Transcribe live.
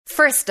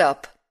First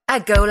up,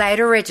 a Go Loud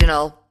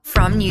original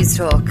from News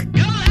Talk.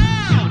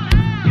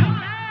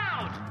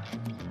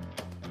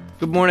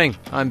 Good morning,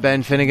 I'm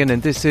Ben Finnegan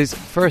and this is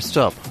First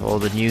Up, all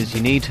the news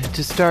you need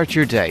to start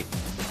your day.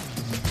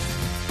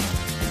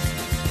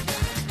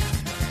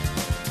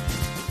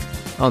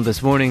 On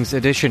this morning's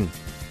edition,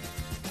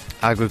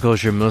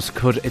 agriculture must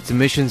cut its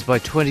emissions by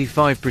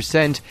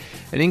 25%,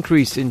 an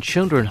increase in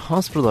children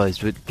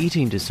hospitalised with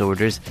eating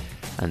disorders,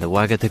 and the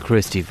Wagatha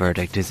Christie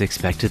verdict is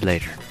expected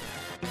later.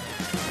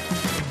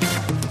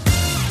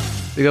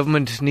 The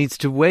government needs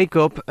to wake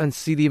up and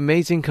see the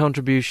amazing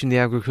contribution the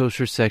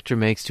agriculture sector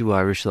makes to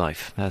Irish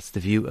life. That's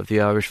the view of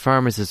the Irish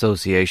Farmers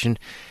Association,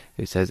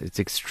 who says it's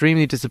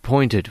extremely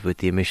disappointed with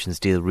the emissions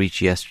deal reached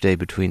yesterday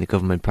between the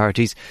government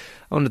parties.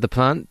 Under the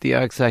plan, the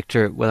ag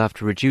sector will have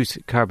to reduce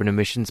carbon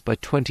emissions by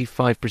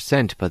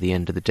 25% by the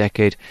end of the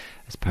decade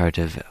as part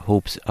of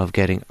hopes of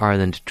getting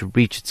Ireland to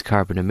reach its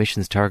carbon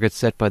emissions targets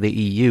set by the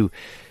EU.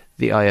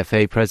 The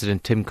IFA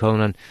President Tim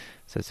Conan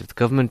says if the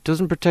government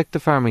doesn't protect the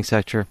farming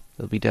sector,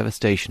 there'll be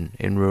devastation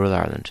in rural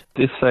Ireland.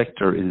 This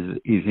sector is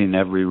in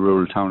every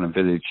rural town and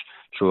village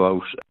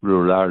throughout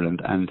rural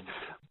Ireland, and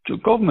the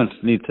governments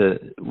need to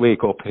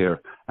wake up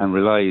here and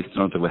realise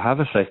that we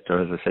have a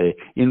sector, as I say,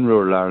 in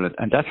rural Ireland,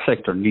 and that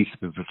sector needs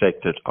to be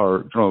protected,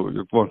 or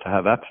you're going to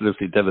have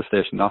absolutely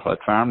devastation, not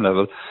at farm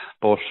level,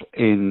 but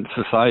in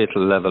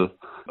societal level,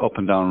 up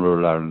and down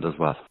rural Ireland as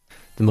well.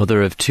 The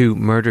mother of two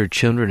murdered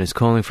children is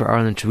calling for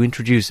Ireland to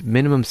introduce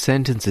minimum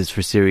sentences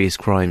for serious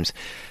crimes.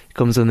 It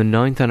comes on the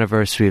 9th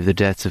anniversary of the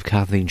deaths of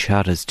Kathleen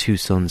Chadha's two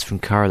sons from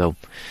Carlow.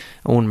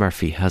 Owen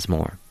Murphy has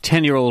more.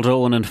 10-year-old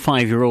Owen and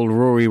 5-year-old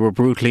Rory were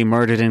brutally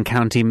murdered in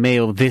County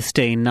Mayo this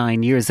day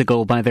 9 years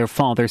ago by their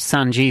father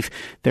Sanjeev.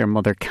 Their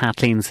mother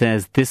Kathleen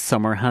says this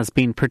summer has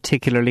been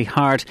particularly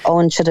hard.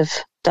 Owen should have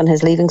done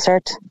his leaving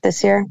cert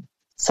this year.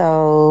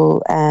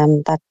 So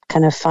that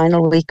kind of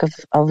final week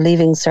of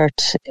leaving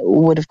cert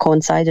would have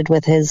coincided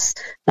with his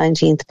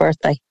 19th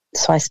birthday.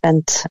 So I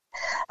spent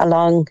a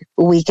long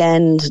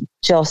weekend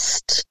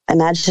just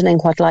imagining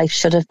what life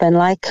should have been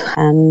like,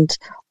 and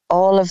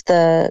all of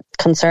the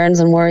concerns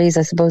and worries,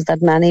 I suppose,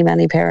 that many,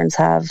 many parents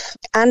have,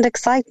 and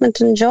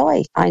excitement and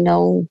joy I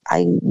know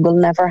I will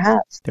never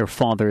have. Their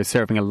father is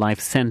serving a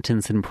life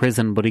sentence in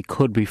prison, but he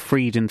could be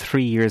freed in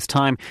 3 years'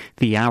 time.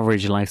 The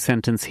average life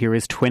sentence here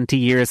is 20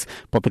 years,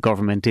 but the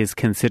government is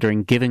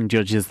considering giving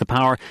judges the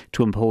power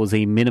to impose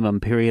a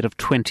minimum period of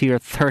 20 or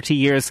 30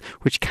 years,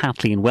 which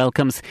Kathleen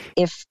welcomes.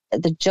 If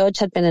the judge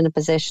had been in a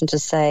position to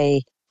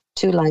say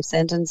 2 life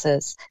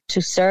sentences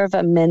to serve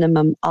a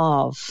minimum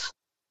of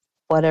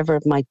whatever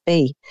it might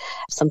be,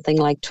 something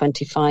like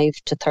 25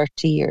 to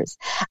 30 years.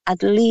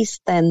 At least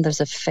then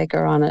there's a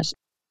figure on it.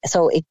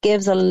 So it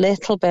gives a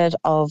little bit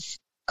of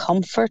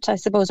comfort, I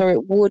suppose, or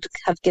it would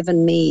have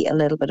given me a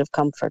little bit of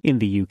comfort. In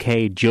the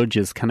UK,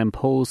 judges can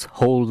impose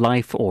whole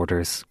life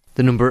orders.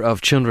 The number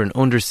of children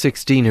under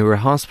 16 who were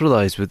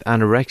hospitalised with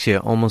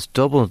anorexia almost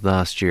doubled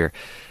last year.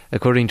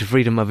 According to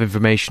Freedom of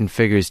Information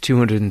figures,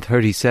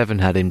 237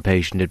 had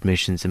inpatient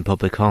admissions in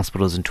public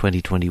hospitals in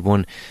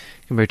 2021,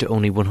 compared to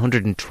only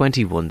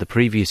 121 the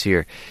previous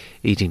year.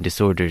 Eating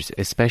disorders,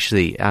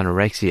 especially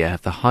anorexia,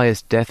 have the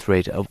highest death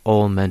rate of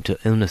all mental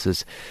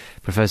illnesses.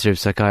 Professor of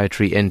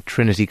Psychiatry in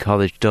Trinity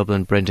College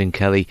Dublin, Brendan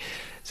Kelly,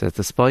 says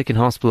the spike in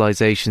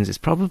hospitalisations is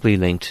probably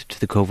linked to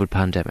the COVID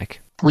pandemic.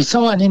 We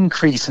saw an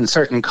increase in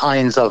certain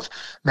kinds of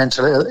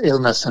mental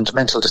illness and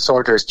mental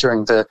disorders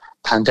during the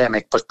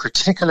pandemic, but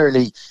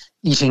particularly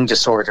eating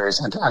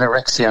disorders and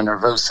anorexia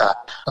nervosa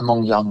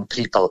among young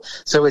people.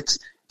 So it's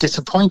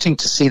disappointing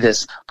to see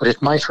this, but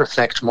it might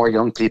reflect more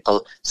young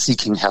people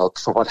seeking help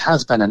for what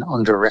has been an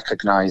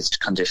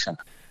under-recognised condition.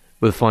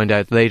 We'll find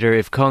out later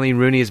if Colleen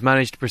Rooney has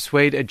managed to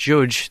persuade a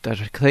judge that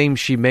her claims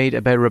she made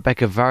about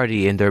Rebecca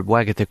Vardy in their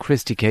Wagatha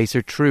Christie case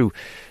are true.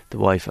 The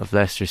wife of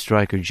Leicester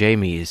striker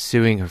Jamie is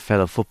suing her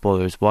fellow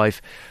footballer's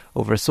wife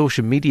over a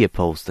social media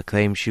post that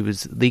claims she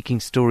was leaking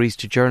stories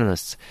to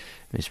journalists.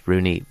 Miss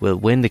Rooney will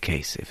win the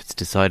case if it's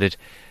decided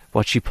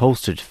what she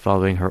posted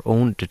following her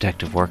own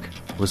detective work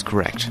was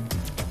correct.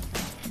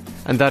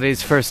 And that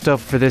is First Up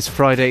for this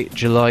Friday,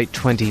 July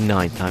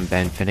 29th. I'm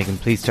Ben Finnegan.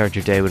 Please start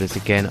your day with us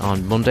again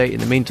on Monday. In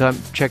the meantime,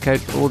 check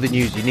out all the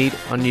news you need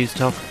on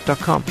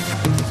newstalk.com.